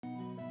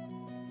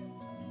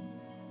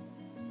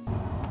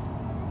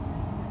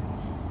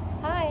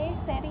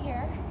Sandy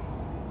here.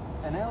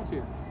 And Al's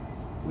here.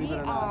 We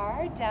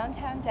are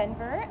downtown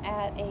Denver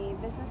at a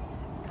business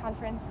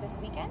conference this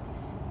weekend.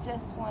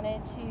 Just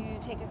wanted to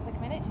take a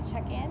quick minute to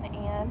check in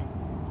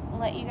and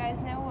let you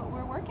guys know what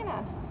we're working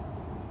on.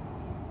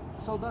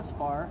 So thus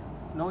far,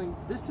 knowing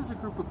this is a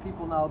group of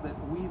people now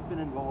that we've been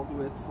involved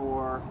with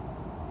for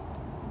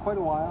quite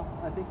a while.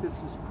 I think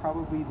this is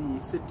probably the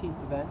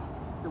 15th event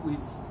that we've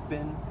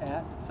been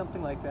at,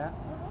 something like that.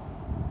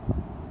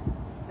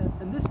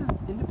 And this is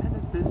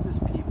independent business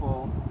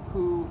people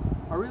who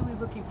are really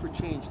looking for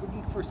change,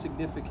 looking for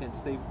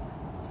significance.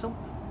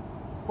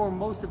 For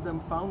most of them,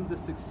 found the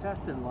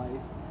success in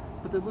life,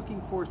 but they're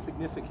looking for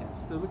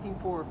significance. They're looking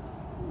for,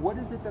 what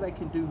is it that I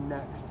can do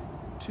next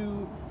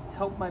to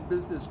help my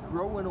business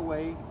grow in a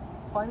way,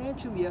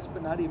 financially, yes,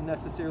 but not even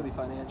necessarily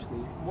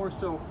financially. More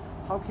so,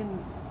 how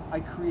can I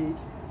create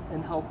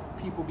and help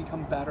people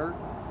become better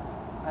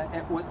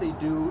at what they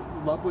do,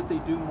 love what they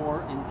do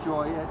more,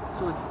 enjoy it.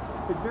 So it's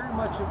very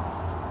much,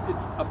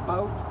 it's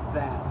about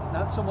that.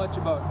 Not so much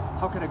about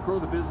how can I grow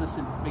the business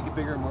and make it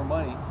bigger and more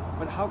money,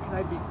 but how can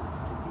I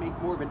make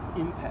more of an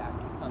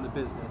impact on the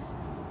business,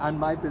 on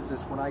my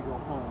business when I go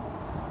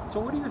home.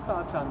 So what are your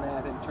thoughts on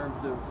that in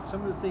terms of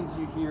some of the things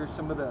you hear,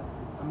 some of the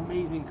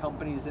amazing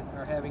companies that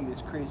are having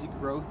this crazy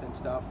growth and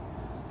stuff,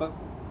 but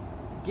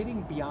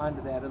getting beyond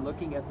that and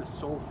looking at the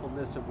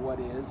soulfulness of what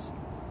is?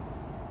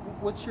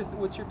 What's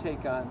your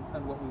take on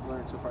what we've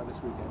learned so far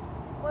this weekend?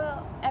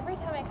 Well, every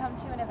time I come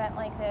to an event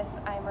like this,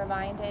 I'm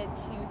reminded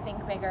to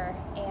think bigger.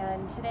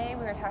 And today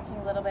we were talking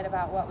a little bit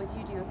about what would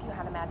you do if you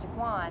had a magic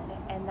wand.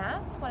 And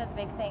that's one of the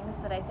big things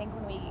that I think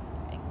when we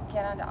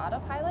get onto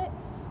autopilot,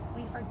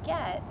 we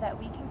forget that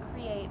we can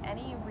create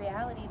any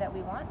reality that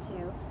we want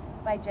to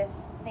by just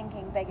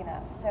thinking big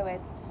enough. So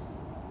it's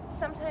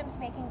sometimes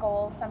making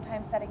goals,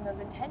 sometimes setting those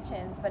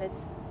intentions, but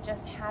it's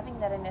just having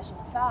that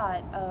initial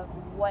thought of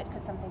what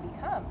could something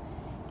become.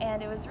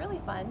 And it was really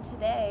fun.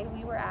 Today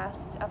we were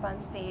asked up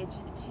on stage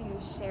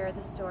to share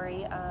the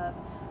story of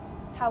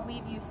how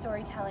we view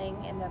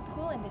storytelling in the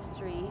pool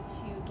industry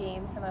to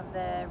gain some of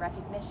the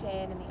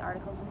recognition and the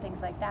articles and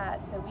things like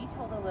that. So we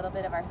told a little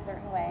bit of our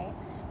Certain Way.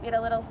 We had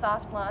a little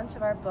soft launch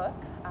of our book,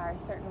 Our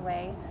Certain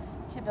Way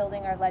to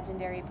Building Our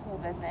Legendary Pool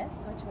Business,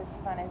 which was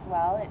fun as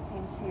well. It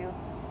seemed to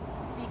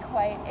be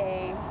quite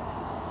a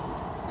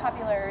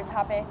popular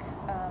topic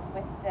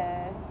with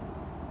the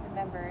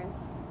members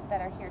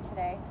that are here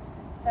today.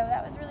 So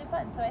that was really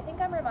fun. So I think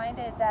I'm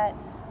reminded that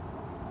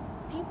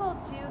people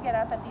do get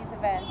up at these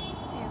events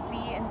to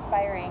be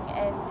inspiring,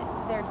 and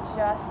they're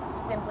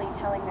just simply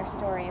telling their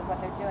story of what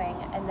they're doing.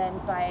 And then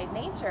by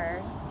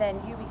nature,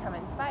 then you become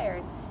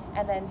inspired.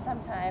 And then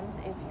sometimes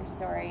if your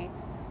story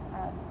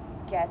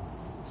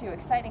gets to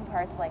exciting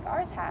parts like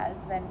ours has,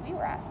 then we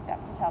were asked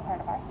up to tell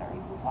part of our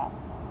stories as well.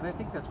 And I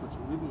think that's what's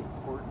really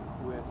important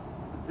with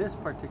this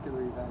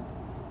particular event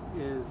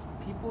is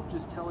people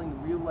just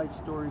telling real life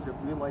stories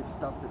of real life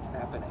stuff that's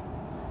happening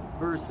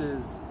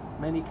versus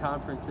many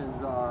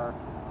conferences are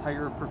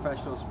hire a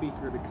professional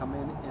speaker to come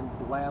in and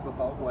blab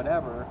about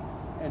whatever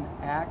and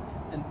act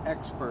an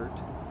expert,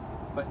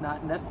 but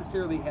not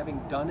necessarily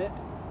having done it,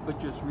 but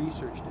just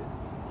researched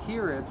it.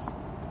 Here it's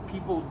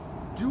people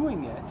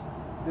doing it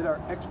that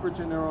are experts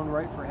in their own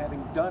right for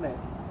having done it.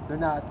 They're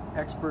not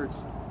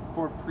experts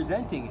for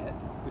presenting it,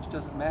 which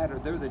doesn't matter.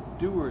 They're the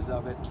doers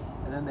of it,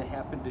 and then they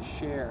happen to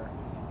share.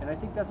 And I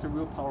think that's a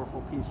real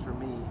powerful piece for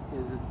me,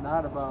 is it's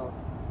not about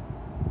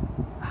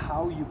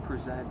how you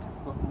present,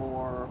 but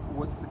more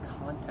what's the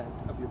content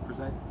of your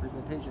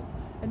presentation.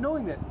 And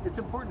knowing that it's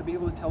important to be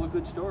able to tell a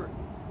good story.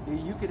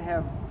 You could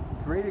have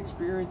great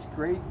experience,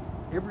 great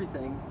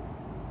everything,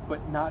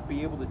 but not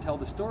be able to tell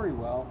the story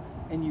well,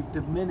 and you've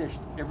diminished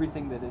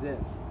everything that it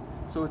is.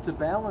 So it's a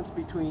balance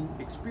between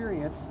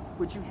experience,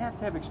 which you have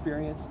to have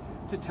experience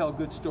to tell a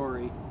good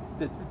story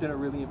that are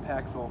really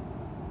impactful.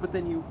 But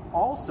then you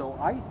also,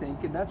 I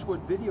think, and that's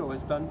what video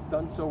has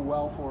done so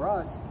well for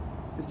us,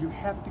 is you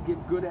have to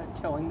get good at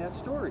telling that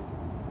story.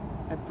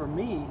 And for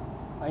me,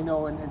 I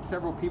know, and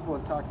several people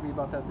have talked to me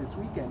about that this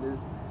weekend,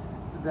 is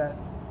that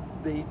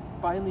they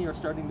finally are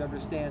starting to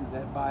understand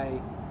that by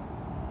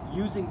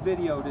using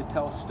video to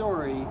tell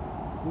story,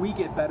 we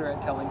get better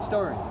at telling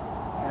story.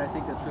 And I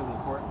think that's really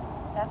important.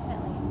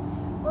 Definitely.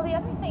 Well, the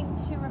other thing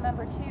to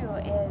remember too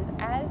is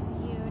as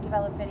you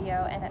develop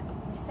video, and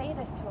we say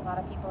this to a lot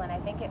of people, and I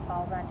think it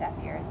falls on deaf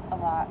ears a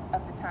lot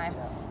of the time.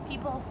 Yeah.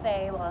 People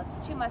say, well,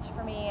 it's too much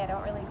for me. I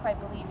don't really quite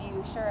believe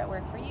you. Sure, it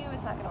worked for you.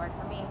 It's not going to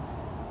work for me.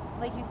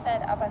 Like you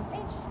said up on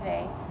stage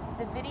today,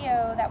 the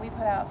video that we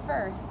put out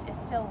first is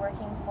still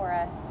working for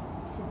us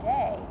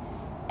today.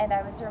 And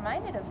I was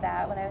reminded of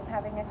that when I was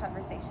having a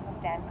conversation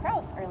with Dan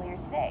Kraus earlier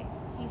today.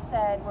 He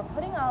said, we're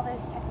putting all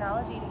this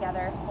technology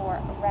together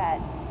for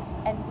Red,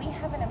 and we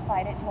haven't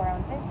applied it to our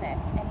own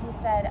business. And he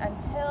said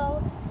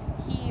until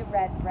he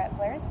read Brett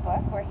Blair's book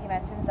where he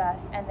mentions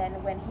us, and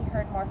then when he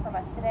heard more from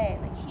us today,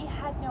 like he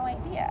had no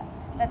idea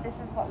that this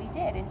is what we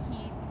did. And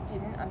he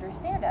didn't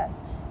understand us.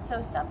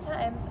 So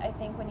sometimes I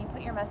think when you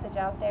put your message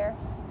out there,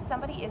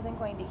 somebody isn't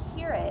going to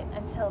hear it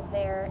until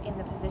they're in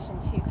the position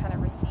to kind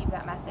of receive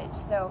that message.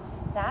 So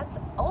that's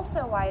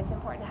also why it's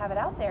important to have it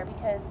out there,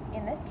 because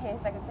in this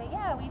case I could say,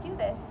 yeah, we do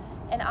this.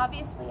 And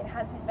obviously it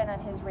hasn't been on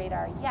his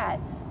radar yet,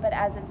 but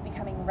as it's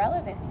becoming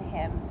relevant to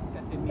him,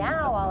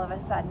 now all of a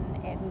sudden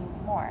it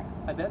means more.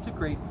 That's a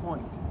great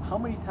point. How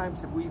many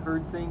times have we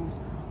heard things,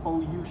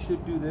 oh, you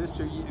should do this,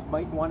 or you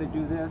might want to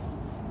do this,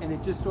 and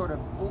it just sort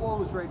of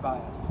blows right by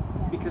us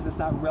because it's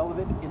not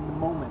relevant in the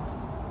moment.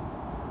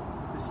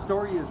 The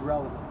story is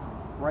relevant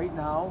right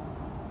now,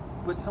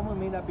 but someone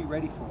may not be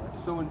ready for it.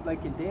 So in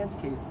Dan's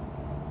case,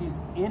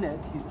 he's in it,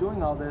 he's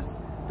doing all this,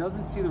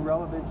 doesn't see the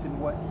relevance in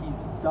what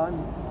he's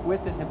done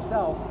with it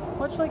himself,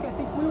 much like I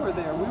think we were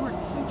there. We were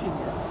teaching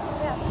it.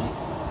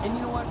 Yeah. And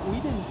you know what?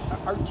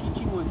 Our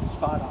teaching was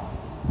spot on.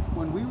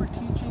 When we were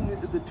teaching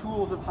the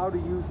tools of how to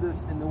use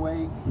this in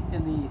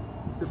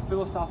the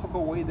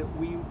philosophical way that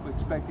we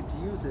expected to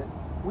use it,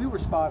 we were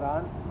spot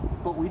on,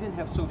 but we didn't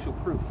have social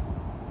proof.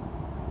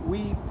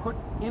 We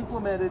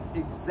implemented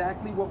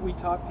exactly what we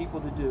taught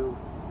people to do,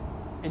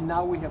 and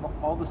now we have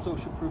all the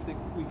social proof that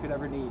we could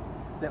ever need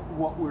that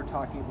what we're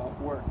talking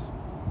about works.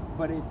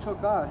 But it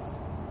took us,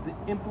 the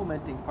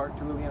implementing part,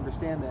 to really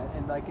understand that.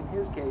 And like in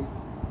his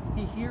case,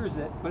 he hears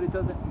it, but it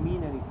doesn't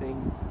mean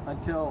anything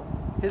until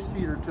his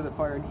feet are to the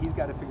fire and he's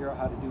got to figure out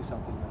how to do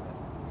something with it.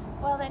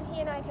 Well, then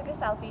he and I took a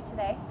selfie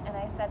today, and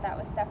I said that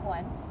was step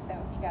one, so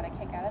he got a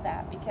kick out of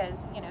that, because,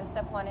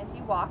 step one is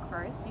you walk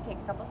first, you take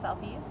a couple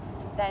selfies,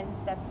 then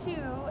step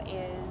two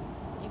is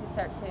you can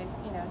start to,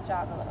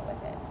 jog a little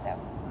with it, so.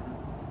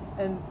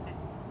 And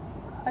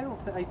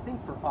I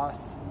think for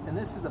us, and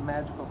this is the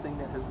magical thing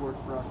that has worked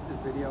for us, is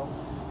video.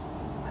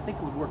 I think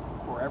it would work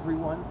for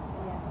everyone.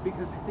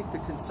 Because I think the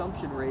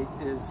consumption rate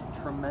is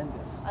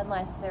tremendous.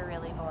 Unless they're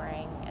really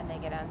boring and they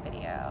get on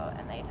video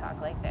and they talk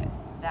like this.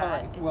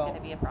 That is going to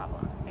be a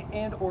problem.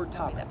 And or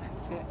topic.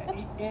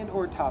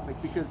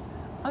 Because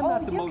I'm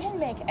not the most... you can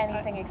make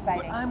anything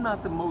exciting. But I'm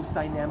not the most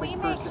dynamic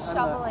person. We make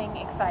shoveling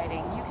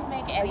exciting. You can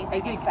make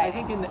anything exciting. I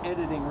think in the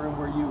editing room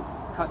where you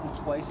cut and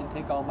splice and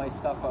take all my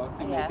stuff out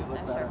and make it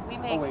look better. Sure.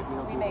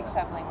 We make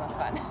shoveling look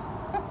fun.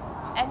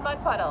 And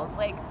mud puddles,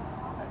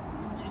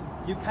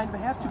 You kind of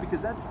have to,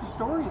 because that's the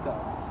story,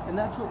 though, and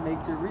that's what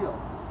makes it real.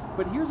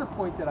 But here's a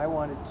point that I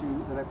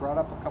brought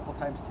up a couple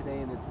times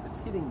today, and it's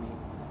hitting me,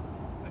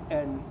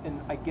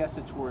 and I guess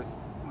it's worth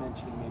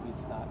mentioning. Maybe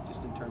it's not,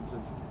 just in terms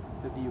of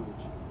the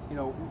viewage.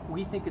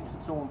 We think it's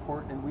so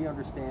important, and we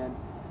understand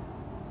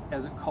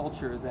as a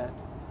culture that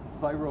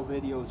viral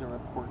videos are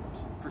important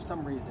for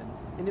some reason,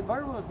 and if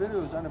viral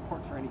videos aren't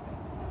important for anything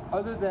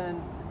other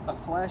than a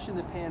flash in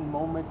the pan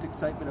moment,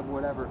 excitement of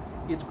whatever.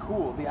 It's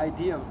cool. The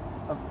idea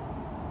of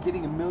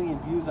getting 1 million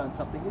views on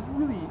something is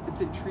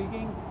it's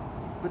intriguing,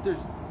 but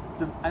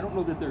I don't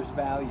know that there's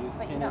value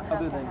in it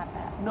other than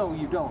no,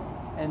 you don't.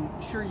 And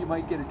sure, you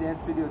might get a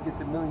dance video that gets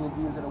 1 million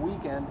views in a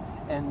weekend,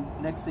 and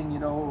next thing you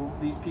know,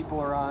 these people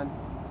are on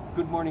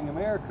Good Morning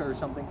America or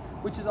something,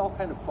 which is all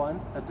kind of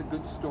fun. That's a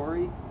good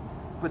story,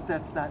 but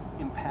that's not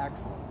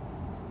impactful.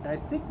 And I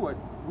think what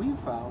we've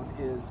found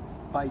is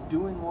by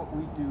doing what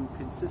we do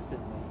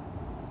consistently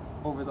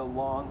over the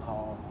long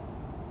haul,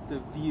 the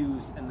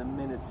views and the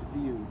minutes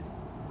viewed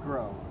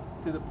grow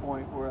to the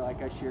point where,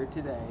 like I shared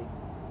today,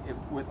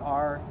 with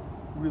our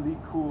really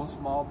cool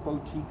small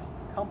boutique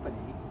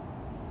company,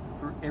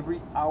 for every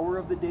hour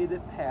of the day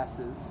that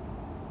passes,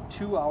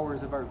 2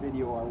 hours of our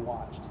video are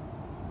watched.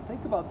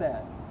 Think about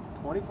that.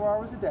 24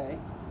 hours a day,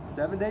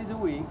 7 days a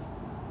week,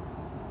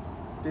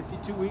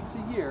 52 weeks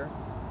a year,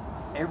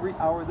 every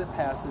hour that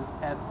passes,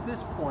 at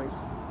this point,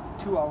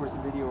 2 hours of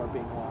video are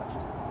being watched.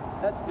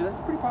 That's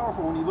pretty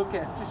powerful when you look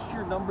at just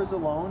sheer numbers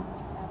alone.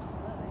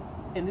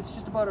 And it's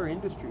just about our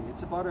industry.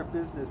 It's about our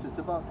business.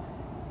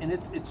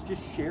 It's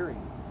just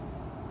sharing.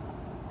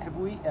 Have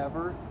we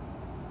ever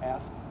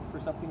asked for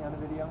something on a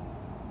video?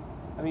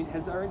 I mean,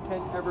 has our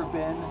intent ever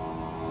been,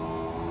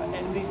 and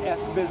at least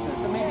ask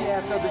business, and maybe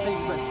ask other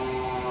things, but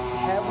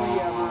have we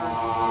ever?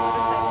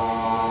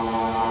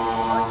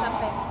 Or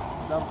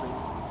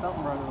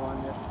something running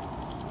along there.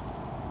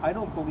 I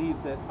don't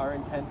believe that our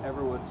intent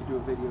ever was to do a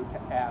video to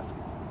ask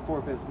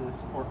for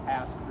business or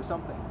ask for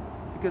something.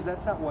 Because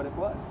that's not what it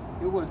was.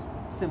 It was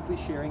simply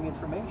sharing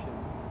information.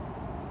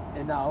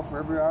 And now, for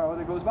every hour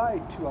that goes by,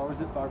 2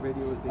 hours of our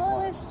video is being watched.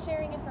 Well, it's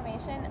sharing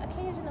information.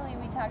 Occasionally,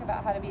 we talk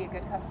about how to be a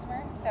good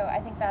customer. So I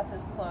think that's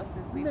as close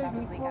as we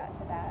probably got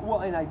to that.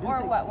 Well, and I do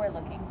think what we're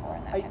looking for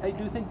in that. I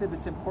do think that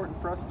it's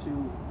important for us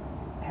to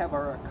have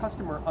our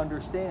customer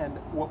understand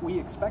what we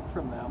expect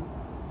from them,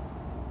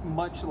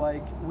 much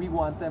like we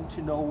want them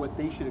to know what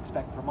they should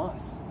expect from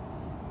us.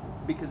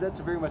 Because that's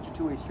very much a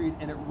two-way street,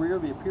 and it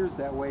rarely appears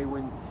that way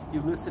when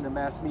you listen to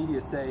mass media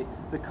say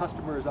the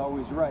customer is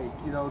always right.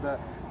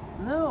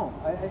 No,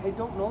 I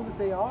don't know that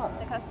they are.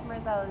 The customer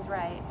is always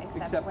right,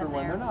 except when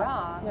they're not.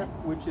 Wrong. Yeah,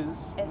 which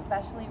is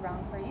especially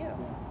wrong for you.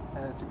 Yeah,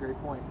 and that's a great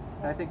point.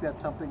 And I think that's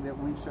something that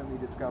we've certainly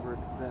discovered,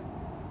 that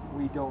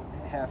we don't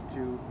have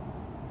to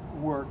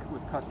work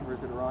with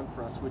customers that are wrong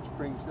for us, which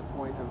brings the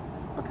point of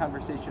a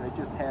conversation I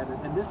just had.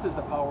 And this is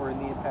the power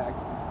and the impact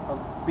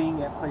of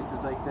being at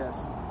places like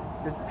this,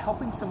 is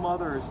helping some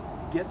others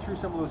get through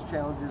some of those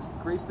challenges.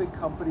 Great big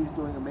companies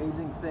doing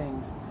amazing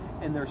things,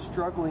 and they're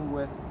struggling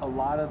with a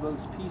lot of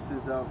those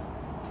pieces of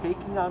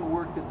taking on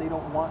work that they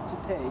don't want to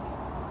take,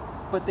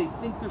 but they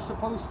think they're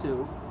supposed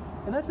to.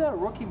 And that's not a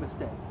rookie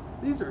mistake.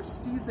 These are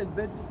seasoned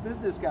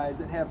business guys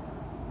that have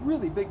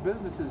really big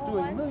businesses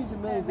doing millions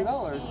and millions of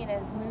dollars. The machine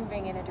is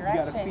moving in a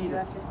direction, you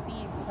have to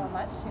feed so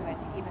much to it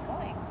to keep it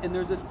going. And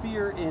there's a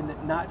fear in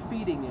not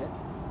feeding it,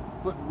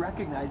 but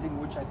recognizing,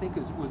 which I think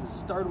was a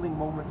startling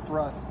moment for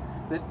us,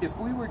 that if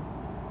we were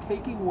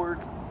taking work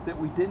that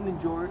we didn't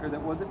enjoy or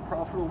that wasn't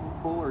profitable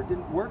or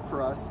didn't work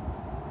for us,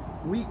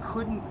 we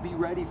couldn't be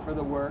ready for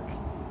the work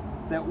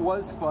that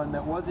was fun,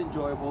 that was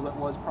enjoyable, that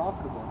was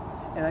profitable.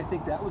 And I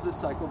think that was a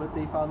cycle that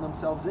they found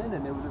themselves in,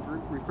 and it was a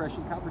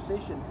refreshing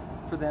conversation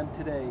for them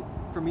today,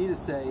 for me to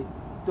say,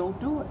 don't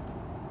do it.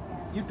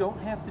 You don't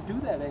have to do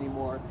that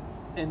anymore.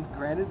 And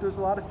granted, there's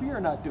a lot of fear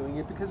in not doing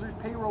it because there's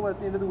payroll at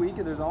the end of the week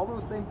and there's all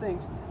those same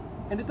things.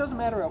 And it doesn't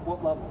matter at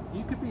what level.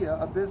 You could be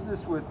a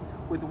business with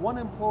one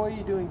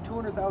employee doing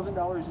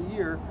 $200,000 a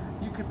year.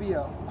 You could be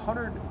a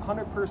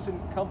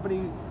 100-person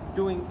company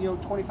doing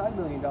 $25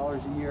 million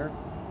a year.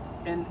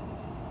 And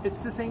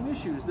it's the same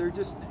issues. They're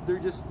just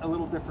a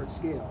little different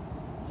scale.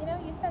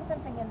 You said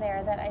something in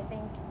there that I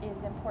think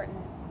is important.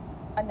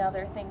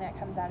 Another thing that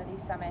comes out of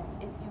these summits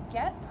is you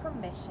get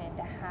permission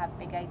to have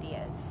big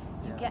ideas.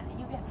 You get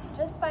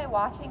just by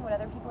watching what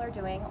other people are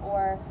doing,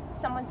 or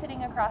someone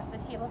sitting across the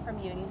table from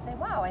you and you say,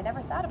 wow, I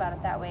never thought about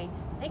it that way.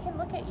 They can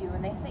look at you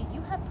and they say,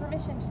 you have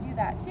permission to do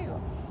that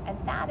too. And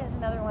that is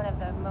another one of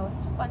the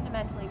most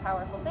fundamentally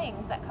powerful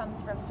things that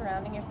comes from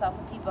surrounding yourself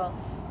with people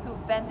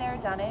who've been there,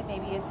 done it.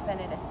 Maybe it's been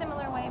in a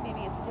similar way,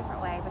 maybe it's a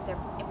different way, but they're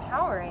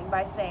empowering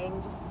by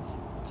saying,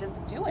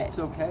 just do it. It's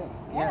okay.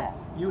 Yeah.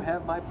 You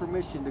have my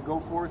permission to go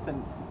forth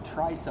and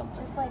try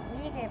something. Just like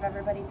we gave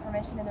everybody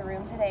permission in the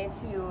room today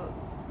to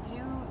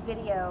do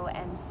video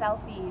and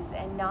selfies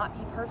and not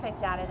be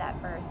perfect at it at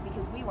first,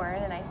 because we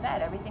weren't, and I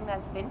said everything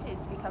that's vintage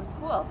becomes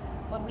cool.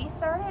 When we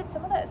started,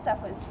 some of that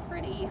stuff was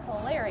pretty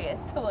hilarious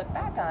to look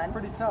back on. It's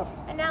pretty tough.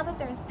 And now that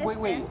there's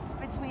distance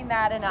between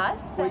that and us,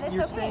 then it's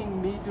you're okay.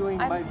 saying me doing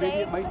my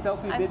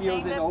selfie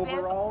videos in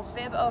overalls?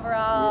 Bib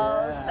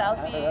overalls,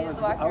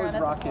 selfies, walking around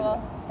at the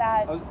pool.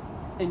 That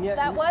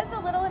was a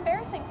little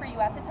embarrassing for you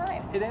at the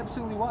time. It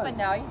absolutely was. But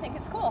now you think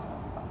it's cool.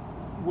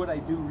 What I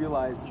do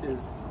realize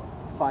is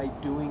by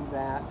doing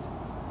that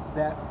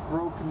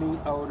broke me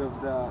out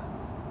of the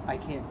I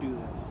can't do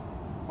this,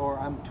 or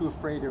I'm too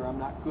afraid, or I'm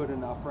not good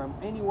enough, or I'm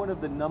any one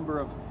of the number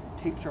of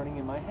tapes running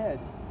in my head.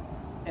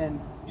 And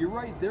you're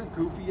right, they're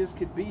goofy as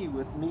could be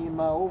with me in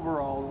my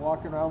overall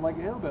walking around like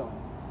a hillbilly.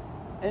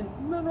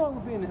 And nothing wrong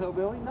with being a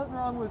hillbilly, nothing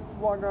wrong with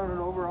walking around in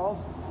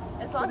overalls.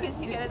 As long as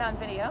you get it on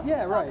video.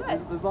 Yeah, right.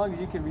 As long as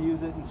you can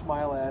reuse it and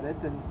smile at it.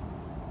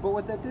 But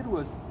what that did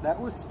was,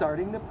 that was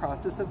starting the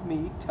process of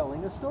me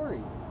telling a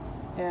story.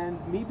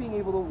 And me being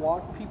able to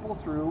walk people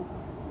through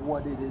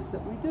what it is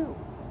that we do.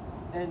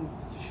 And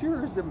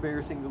sure, it's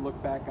embarrassing to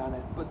look back on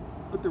it, but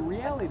the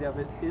reality of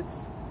it,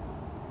 it's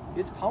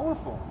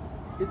powerful.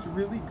 It's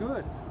really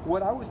good.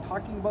 What I was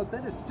talking about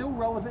then is still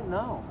relevant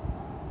now.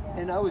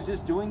 And I was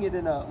just doing it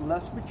in a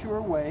less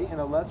mature way, in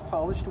a less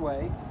polished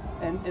way,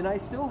 and I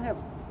still have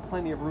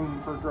plenty of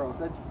room for growth.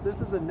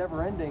 This is a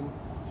never-ending,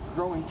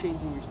 growing,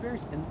 changing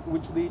experience, and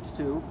which leads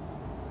to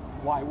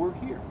why we're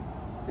here.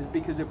 Is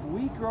because if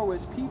we grow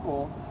as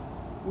people,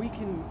 we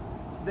can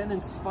then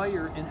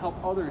inspire and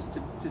help others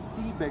to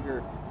see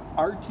bigger,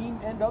 our team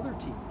and other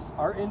teams,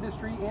 our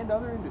industry and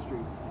other industry.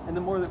 And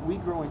the more that we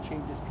grow and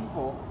change as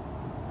people,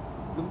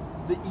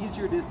 the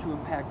easier it is to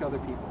impact other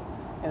people.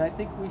 And I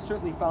think we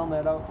certainly found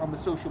that out from the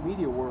social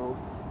media world,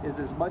 is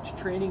as much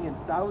training and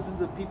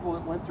thousands of people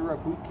that went through our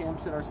boot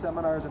camps and our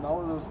seminars and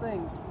all of those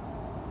things,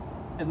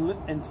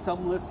 and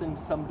some listened,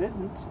 some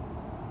didn't.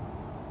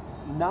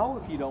 Now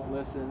if you don't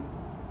listen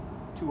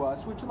to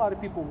us, which a lot of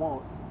people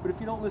won't, but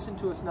if you don't listen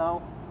to us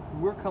now,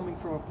 we're coming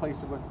from a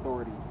place of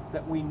authority,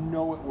 that we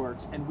know it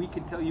works, and we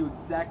can tell you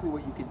exactly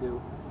what you can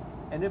do.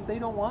 And if they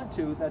don't want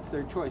to, that's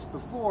their choice.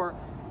 Before,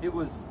 it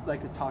was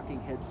like a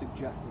talking head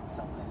suggesting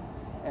something.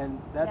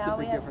 And that's now a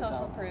big difference.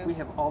 Social proof. We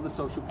have all the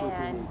social proof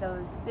we need. And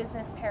those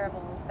business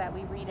parables that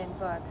we read in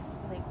books,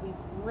 like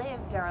we've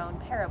lived our own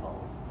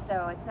parables.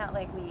 So it's not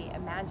like we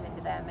imagined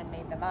them and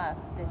made them up.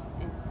 This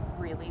is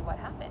really what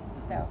happened.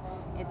 So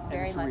it's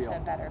very much real. A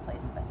better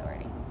place of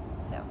authority.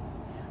 So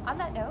on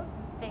that note,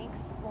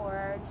 thanks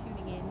for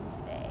tuning in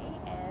today.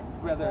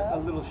 And rather a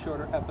little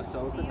shorter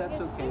episode, but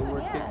that's okay. Soon,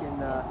 We're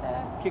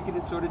kicking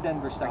it sort of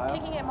Denver style. We're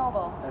kicking it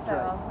mobile. That's so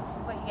right. This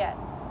is what you get.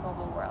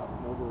 Mobile world.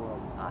 Mobile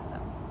world. Awesome.